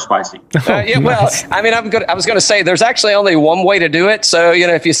okra are spicy. Nice. I was going to say there's actually only one way to do it. So,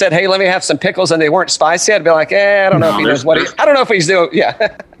 if you said, hey, let me have some pickles and they weren't spicy, I'd be like, I don't know if he knows I don't know if he's doing.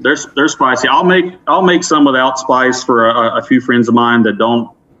 Yeah. They're spicy. I'll make some without spice for a few friends of mine that don't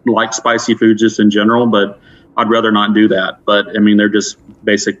like spicy food just in general, but I'd rather not do that. But they're just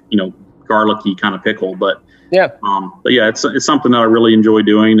basic, garlicky kind of pickle, but yeah, it's something that I really enjoy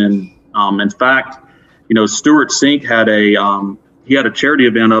doing. And in fact, Stuart Sink had he had a charity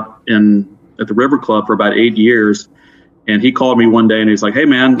event up at the River Club for about 8 years, and he called me one day and he's like, "Hey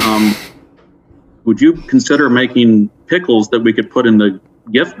man, would you consider making pickles that we could put in the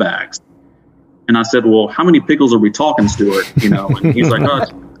gift bags?" And I said, "Well, how many pickles are we talking, Stuart?" And he's like,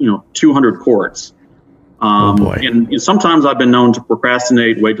 "Oh, 200 quarts." And sometimes I've been known to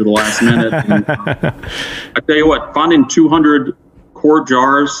procrastinate, wait to the last minute. And, I tell you what, finding 200 quart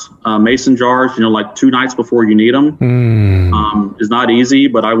jars, mason jars, like 2 nights before you need them, is not easy.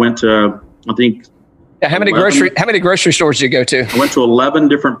 But I went to, I think, how many grocery stores do you go to? I went to 11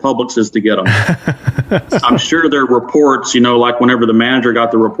 different Publixes to get them. I'm sure their reports, like whenever the manager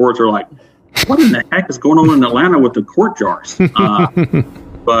got the reports, are like, what in the heck is going on in Atlanta with the quart jars?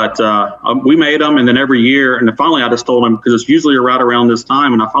 But we made them, and then every year, and then finally I just told him, because it's usually right around this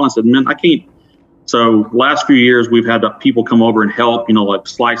time, and I finally said, man, I can't. So last few years we've had people come over and help, like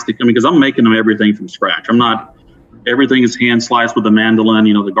slice because I'm making them everything from scratch. Everything is hand sliced with the mandolin,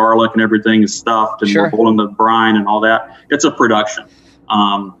 the garlic and everything is stuffed, and we're boiling the brine and all that. It's a production.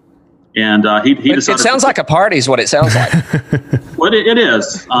 He decided. It sounds like a party is what it sounds like. Well, it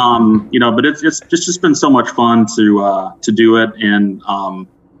is, but it's just been so much fun to do it. And,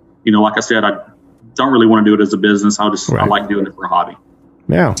 like I said, I don't really want to do it as a business. I like doing it for a hobby.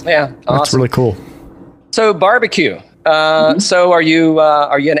 Yeah. Yeah. That's awesome. really cool. So barbecue. So are you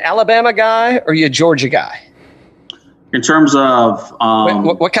an Alabama guy or are you a Georgia guy? In terms of,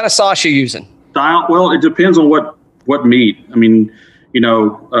 what kind of sauce are you using? Style? Well, it depends on what meat.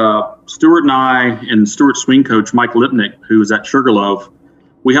 Stuart and I and Stuart's swing coach, Mike Lipnick, who is at Sugarloaf,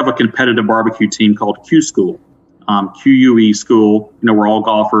 we have a competitive barbecue team called Q School, QUE School. We're all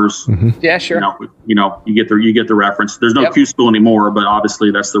golfers. Mm-hmm. Yeah, sure. You get the reference. There's no Q School anymore, but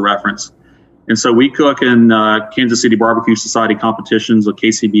obviously that's the reference. And so we cook in Kansas City Barbecue Society competitions with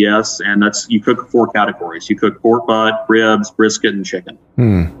KCBS, and you cook 4 categories. You cook pork butt, ribs, brisket, and chicken.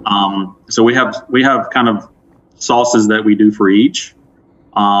 So we have kind of sauces that we do for each.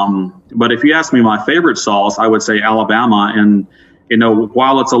 But if you ask me my favorite sauce, I would say Alabama. And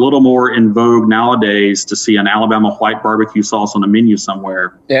while it's a little more in vogue nowadays to see an Alabama white barbecue sauce on a menu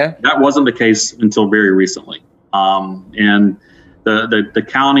somewhere, that wasn't the case until very recently. And the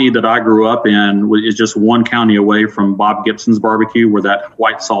county that I grew up in is just one county away from Bob Gibson's barbecue, where that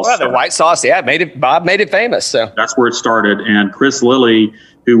white sauce. Well, the white sauce, Bob made it famous. So that's where it started. And Chris Lilly,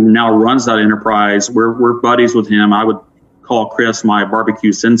 who now runs that enterprise, we're buddies with him. I would call Chris my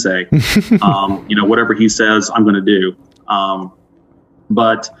barbecue sensei. Whatever he says, I'm going to do.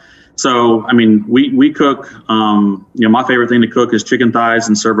 But so, I mean, we cook, my favorite thing to cook is chicken thighs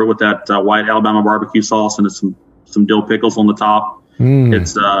and serve it with that white Alabama barbecue sauce and some dill pickles on the top.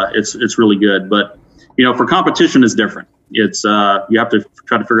 It's really good. But, for competition is different. It's, you have to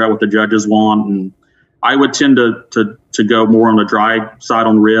try to figure out what the judges want. And I would tend to go more on the dry side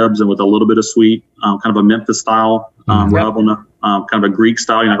on ribs and with a little bit of sweet, kind of a Memphis style rub on the kind of a Greek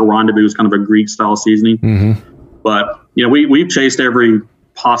style, like a rendezvous is kind of a Greek style seasoning. Mm-hmm. But, we've chased every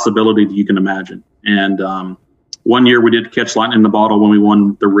possibility that you can imagine. And one year we did catch lightning in the bottle when we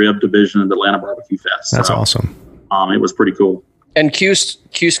won the rib division of the Atlanta Barbecue Fest. That's awesome. It was pretty cool. And Q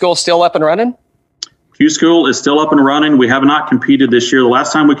School still up and running? Q School is still up and running. We have not competed this year. The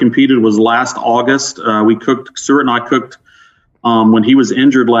last time we competed was last August. Stuart and I cooked when he was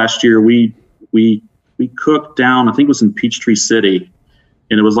injured last year. We cooked down, I think it was in Peachtree City.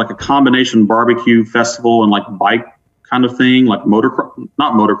 And it was like a combination barbecue festival and like bike kind of thing, like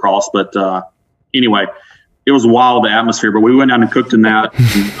not motocross, but anyway, it was wild, the atmosphere. But we went down and cooked in that.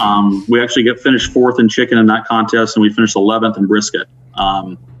 We actually finished 4th in chicken in that contest, and we finished 11th in brisket.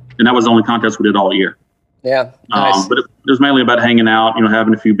 And that was the only contest we did all year. Yeah, nice. But it was mainly about hanging out,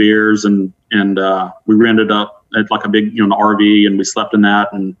 having a few beers, and we rented up at like a big, an RV, and we slept in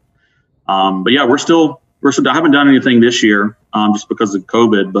that. And but yeah, we're still. I haven't done anything this year just because of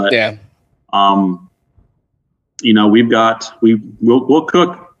COVID, but we'll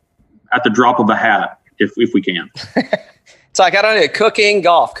cook at the drop of a hat if we can. It's like, I don't know, cooking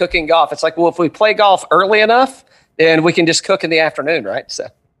golf. It's like, well, if we play golf early enough, then we can just cook in the afternoon, right? So.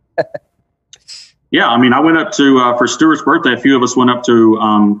 Yeah, I mean, I went up to for Stuart's birthday. A few of us went up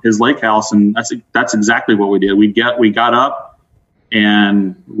to his lake house, and that's exactly what we did. We got up.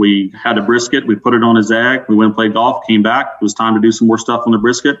 And we had a brisket. We put it on a Zag. We went and played golf, came back. It was time to do some more stuff on the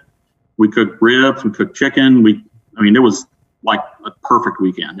brisket. We cooked ribs. We cooked chicken. It was like a perfect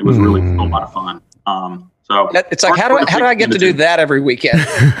weekend. It was really a lot of fun. So it's like, how do I get to do that every weekend?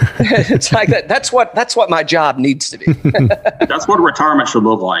 It's like that. That's what my job needs to be. That's what retirement should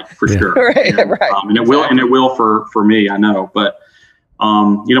look like, for sure. Right. And it will for me, I know. But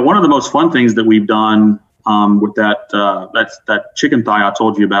one of the most fun things that we've done. With that chicken thigh I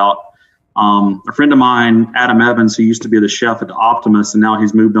told you about, a friend of mine, Adam Evans, who used to be the chef at the Optimus, and now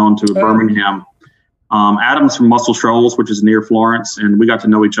he's moved on to Birmingham. Adam's from Muscle Shoals, which is near Florence, and we got to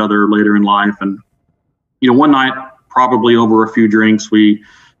know each other later in life. And one night, probably over a few drinks, we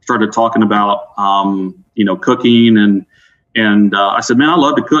started talking about cooking, and I said, "Man, I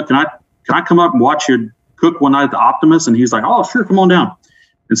love to cook. Can I come up and watch you cook one night at the Optimus?" And he's like, "Oh, sure, come on down."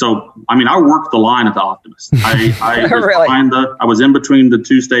 And so, I worked the line at the Optimus. I really? I was in between the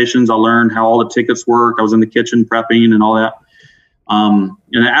two stations. I learned how all the tickets work. I was in the kitchen prepping and all that. And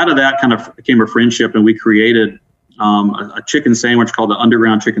out of that kind of became a friendship, and we created a chicken sandwich called the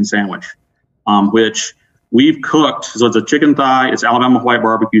Underground Chicken Sandwich, which we've cooked. So it's a chicken thigh, it's Alabama white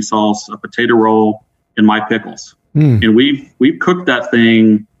barbecue sauce, a potato roll, and my pickles. And we've cooked that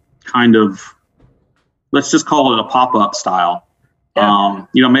thing kind of, let's just call it a pop-up style. Yeah.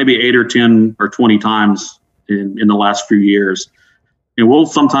 Maybe 8 or 10 or 20 times in the last few years. And we'll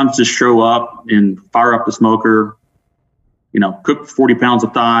sometimes just show up and fire up the smoker, cook 40 pounds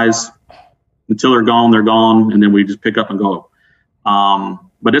of thighs until they're gone, and then we just pick up and go.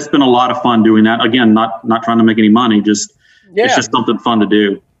 But it's been a lot of fun doing that. Again, not trying to make any money, it's just something fun to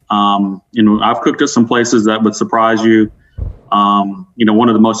do. I've cooked at some places that would surprise you. One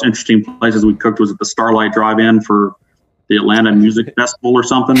of the most interesting places we cooked was at the Starlight Drive-In for the Atlanta Music Festival or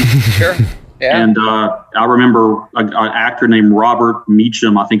something. Sure. Yeah. And I remember an actor named Robert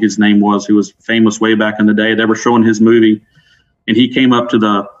Meacham, I think his name was, who was famous way back in the day. They were showing his movie, and he came up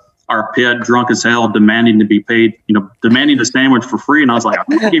to our pit drunk as hell, demanding to be paid, demanding a sandwich for free. And I was like,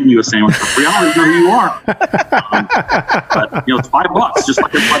 "I'm not giving you a sandwich for free. I don't even know who you are." But it's $5, just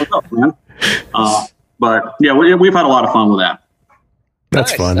like everybody else, man. But yeah, we've had a lot of fun with that.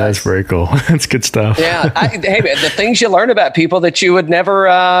 That's fun. Nice. That's very cool. That's good stuff. Yeah. Hey, man, the things you learn about people that you would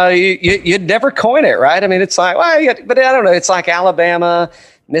never, you'd never coin it, right? It's like, but I don't know. It's like Alabama,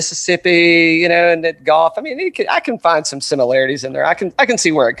 Mississippi, and at golf. I mean, I can find some similarities in there. I can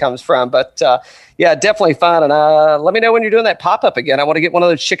see where it comes from, but yeah, definitely fun. And let me know when you're doing that pop-up again. I want to get one of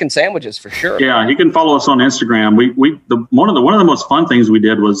those chicken sandwiches for sure. Yeah, you can follow us on Instagram. One of the most fun things we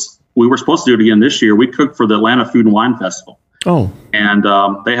did was we were supposed to do it again this year. We cooked for the Atlanta Food and Wine Festival. Oh, and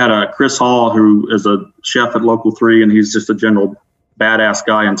they had a Chris Hall, who is a chef at Local 3, and he's just a general badass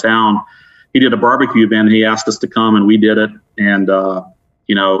guy in town. He did a barbecue event, and he asked us to come, and we did it. And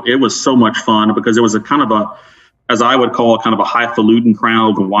it was so much fun because it was a kind of as I would call it, kind of a highfalutin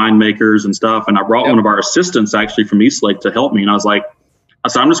crowd of winemakers and stuff. And I brought one of our assistants actually from Eastlake to help me. And I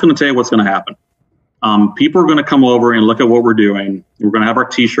said, I'm just going to tell you what's going to happen. People are going to come over and look at what we're doing. We're going to have our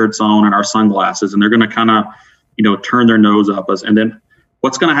T-shirts on and our sunglasses, and they're going to kind of, turn their nose up us. And then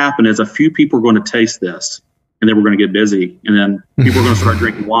what's going to happen is a few people are going to taste this, and then we're going to get busy. And then people are going to start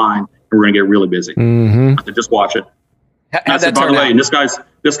drinking wine, and we're going to get really busy. Mm-hmm. I said, just watch it. I said, by the way, and this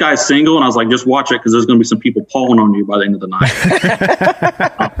guy's single, and I was like, just watch it because there's going to be some people pulling on you by the end of the night.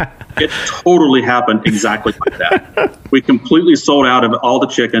 It totally happened exactly like that. We completely sold out of all the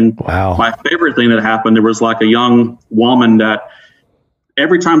chicken. Wow. My favorite thing that happened, there was like a young woman that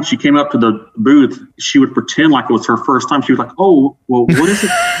every time she came up to the booth, she would pretend like it was her first time. She was like, oh, well, what is it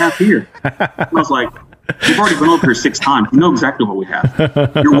you have here? I was like, we've already been over here 6 times. You know exactly what we have.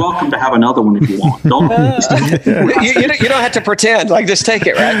 You're welcome to have another one if you want. You don't have to pretend. Like, just take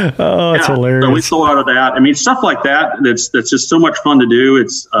it, right? Oh, that's hilarious. So we sold out of that. I mean, stuff like that. That's just so much fun to do.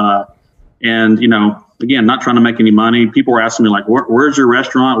 It's and again, not trying to make any money. People were asking me like, "Where's your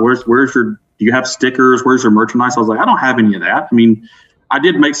restaurant? Where's your? Do you have stickers? Where's your merchandise?" I was like, "I don't have any of that." I mean, I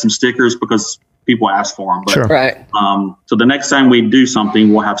did make some stickers because people asked for them. But, sure. Right. So the next time we do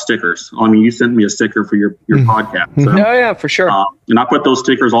something, we'll have stickers. I mean, you sent me a sticker for your podcast. So, oh, yeah, for sure. And I put those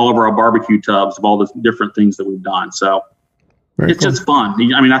stickers all over our barbecue tubs of all the different things that we've done. So it's just fun.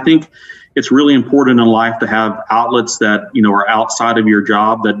 I mean, I think it's really important in life to have outlets that, are outside of your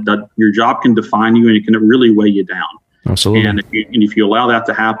job, that your job can define you and it can really weigh you down. Absolutely. And if you allow that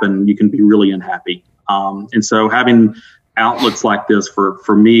to happen, you can be really unhappy. And so having outlets like this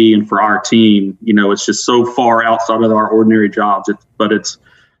for me and for our team, it's just so far outside of our ordinary jobs. But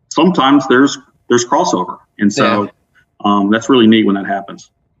sometimes there's crossover, and so that's really neat when that happens.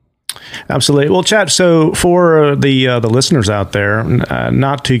 Absolutely. Well, Chad, so for the listeners out there,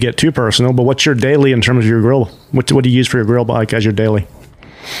 not to get too personal, but what's your daily in terms of your grill? What do you use for your grill bike as your daily?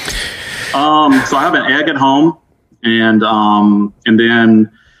 So I have an egg at home, and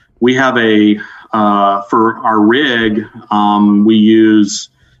then we have for our rig, we use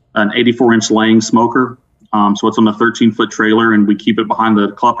an 84-inch Lang smoker. So it's on a 13-foot trailer, and we keep it behind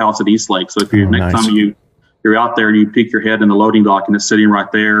the clubhouse at Eastlake. So if next time you're out there and you peek your head in the loading dock and it's sitting right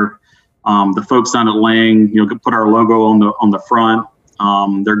there, the folks down at Lang, put our logo on the front.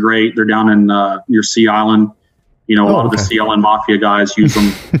 They're great. They're down in near Sea Island. A lot of the Sea Island Mafia guys use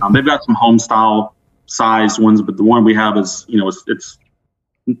them. They've got some home style sized ones, but the one we have is, it's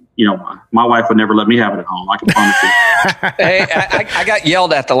my wife would never let me have it at home. I can promise you. Hey, I got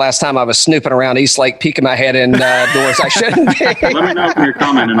yelled at the last time I was snooping around Eastlake, peeking my head in doors I shouldn't be. Let me know when you're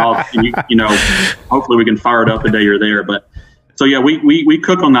coming, and hopefully we can fire it up the day you're there. But so yeah, we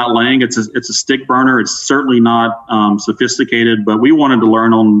cook on that Lang. It's a stick burner. It's certainly not sophisticated, but we wanted to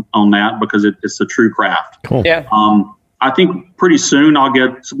learn on that because it's a true craft. Cool. Yeah. I think pretty soon I'll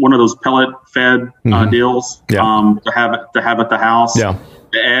get one of those pellet fed deals to have at the house. Yeah.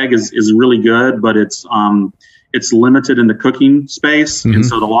 The egg is really good, but it's limited in the cooking space, and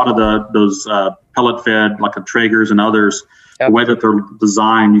so a lot of those pellet fed like a Traeger's and others, the way that they're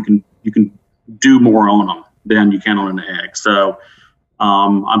designed, you can do more on them than you can on an egg. So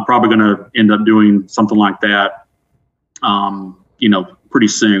I'm probably going to end up doing something like that, pretty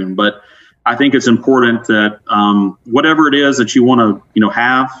soon. But I think it's important that whatever it is that you want to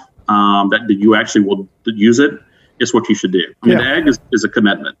have, that you actually will use it. Is what you should do. I mean, the egg is a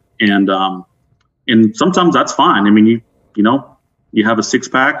commitment, and sometimes that's fine. I mean, you have a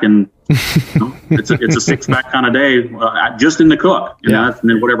 6-pack, and it's a 6-pack kind of day, just in the cook, and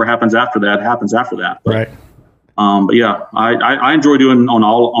then whatever happens after that happens after that. But, right. But yeah, I enjoy doing on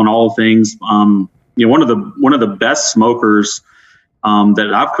all things. One of the best smokers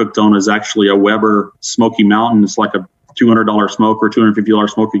that I've cooked on is actually a Weber Smoky Mountain. It's like a $200 smoker, $250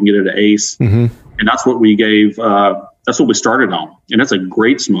 smoker. You can get it at Ace. Mm-hmm. And that's what we gave. That's what we started on, and it's a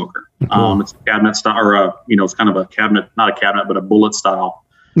great smoker. Cool. It's a cabinet style, or it's kind of a cabinet, not a cabinet, but a bullet style.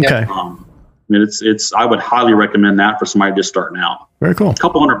 Okay. It's. I would highly recommend that for somebody just starting out. Very cool. A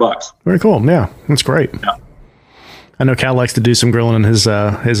couple $100. Very cool. Yeah, that's great. Yeah. I know Cal likes to do some grilling in his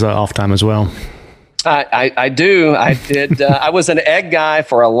off time as well. I do. I did. I was an egg guy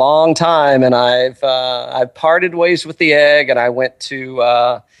for a long time, and I've parted ways with the egg, and I went to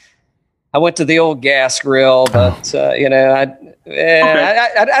the old gas grill, but I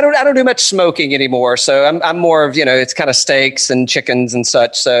don't do much smoking anymore. So I'm more of, it's kind of steaks and chickens and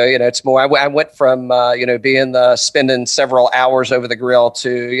such. So, it's more, I went from, spending several hours over the grill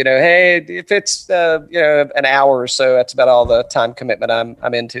to, hey, if it's, an hour or so, that's about all the time commitment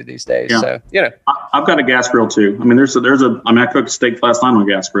I'm into these days. Yeah. So, I've got a gas grill too. I mean, I cooked steak last night on a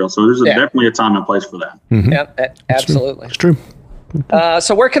gas grill. So there's definitely a time and place for that. Mm-hmm. Yeah, absolutely. It's true.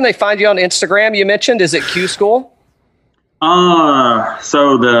 So where can they find you on Instagram? You mentioned, is it Q School? I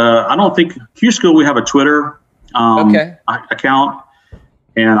don't think Q School, we have a Twitter account,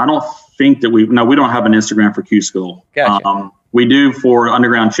 and I don't think that we don't have an Instagram for Q School. Gotcha. We do for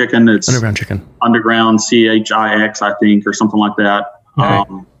Underground Chicken. It's Underground Chicken. Underground CHIX, I think, or something like that.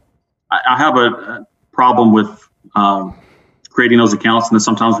 Okay. I have a problem with creating those accounts, and then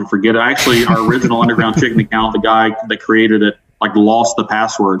sometimes we forget it. Actually, our original Underground Chicken account, the guy that created it, lost the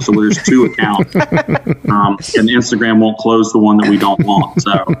password, so there's two accounts, and Instagram won't close the one that we don't want.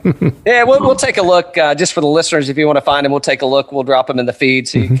 So yeah, we'll take a look just for the listeners. If you want to find them, we'll take a look. We'll drop them in the feed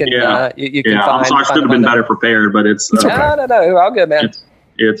so you can you can find. I should have been better preprepared, but it's okay. No, all good, man.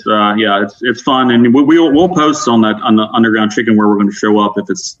 It's fun, and we'll post on the Underground Chicken where we're going to show up if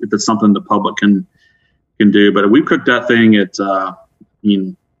it's something the public can do. But we cooked that thing at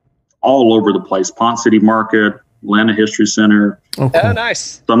all over the place. Ponce City Market, Atlanta History Center. Oh, cool.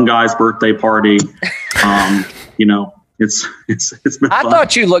 Nice. Some guy's birthday party. It's been fun. I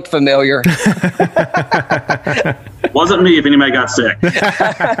thought you looked familiar. Wasn't me if anybody got sick. Well,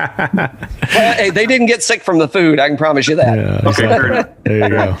 hey, they didn't get sick from the food. I can promise you that. Yeah, okay, fair enough.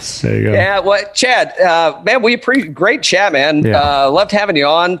 There you go. Yeah, well, Chad, man, we appreciate great chat, man. Yeah. Loved having you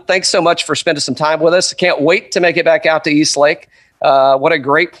on. Thanks so much for spending some time with us. Can't wait to make it back out to East Lake. What a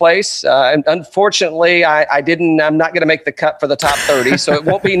great place. And unfortunately, I'm not going to make the cut for the top 30, so it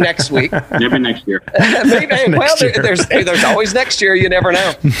won't be next week. Maybe next year. There's always next year. You never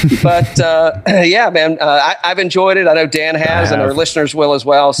know. But yeah, man, I've enjoyed it. I know Dan has, and our listeners will as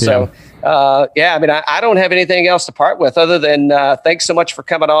well. So I don't have anything else to part with other than thanks so much for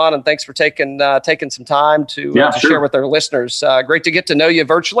coming on, and thanks for taking some time to share with our listeners. Great to get to know you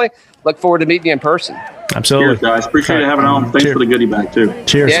virtually. Look forward to meeting you in person. Absolutely. Cheers, guys. Appreciate having on. Thanks for the goodie bag, too.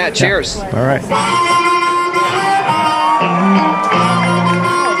 Cheers. Yeah, cheers. All right.